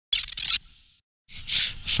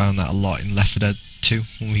found that a lot in Left 4 Dead 2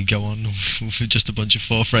 when we go on with just a bunch of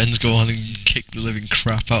 4 friends go on and kick the living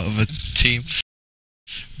crap out of a team.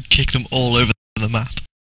 Kick them all over the map.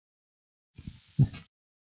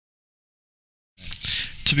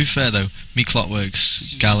 To be fair though, me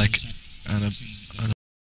Clockworks, Gallic, and a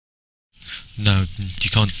no, you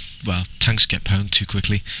can't. Well, tanks get pwned too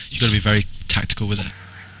quickly. You got to be very tactical with it.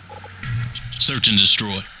 Search and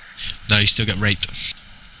destroy. No, you still get raped.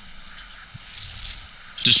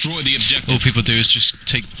 Destroy the objective. All people do is just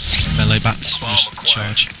take melee bats and just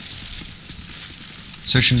charge.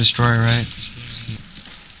 Search and destroy, right?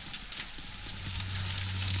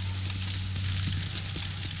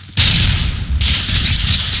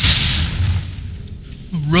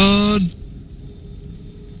 Run!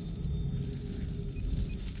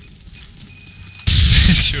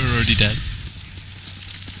 Two are already dead.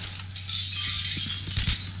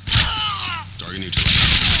 Target neutralized.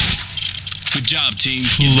 Good job, team.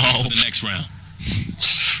 Get ready for the next round.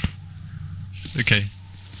 Okay.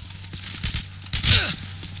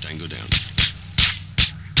 Tango down.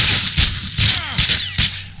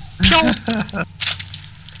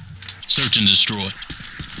 Search and destroy.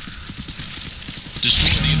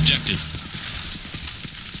 Destroy the objective.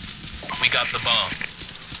 We got the bomb.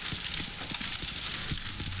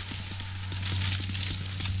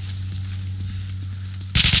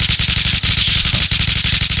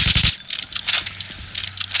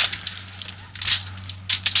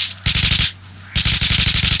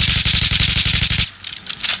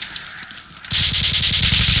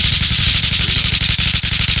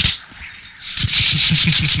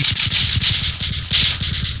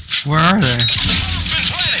 Where are they?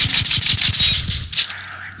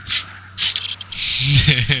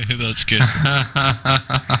 That's good.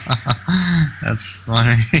 That's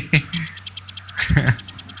funny.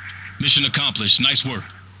 Mission accomplished. Nice work.